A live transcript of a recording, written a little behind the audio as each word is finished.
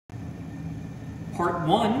Part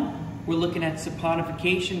 1, we're looking at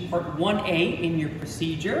saponification, part 1A in your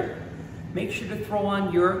procedure. Make sure to throw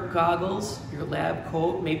on your goggles, your lab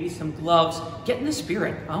coat, maybe some gloves. Get in the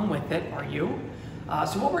spirit. I'm with it. Are you?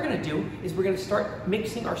 So what we're going to do is we're going to start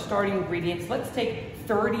mixing our starting ingredients. Let's take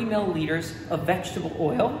 30 milliliters of vegetable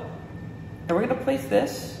oil, and we're going to place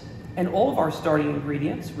this and all of our starting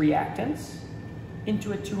ingredients, reactants,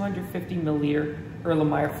 into a 250 milliliter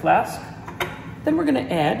Erlenmeyer flask. Then we're going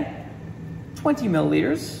to add 20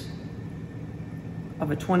 milliliters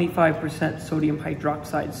of a 25% sodium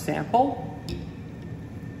hydroxide sample.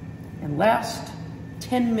 And last,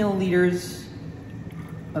 10 milliliters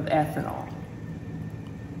of ethanol.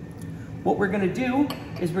 What we're going to do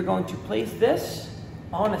is we're going to place this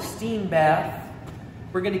on a steam bath.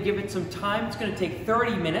 We're going to give it some time. It's going to take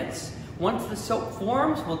 30 minutes. Once the soap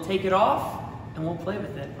forms, we'll take it off and we'll play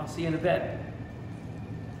with it. I'll see you in a bit.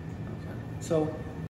 So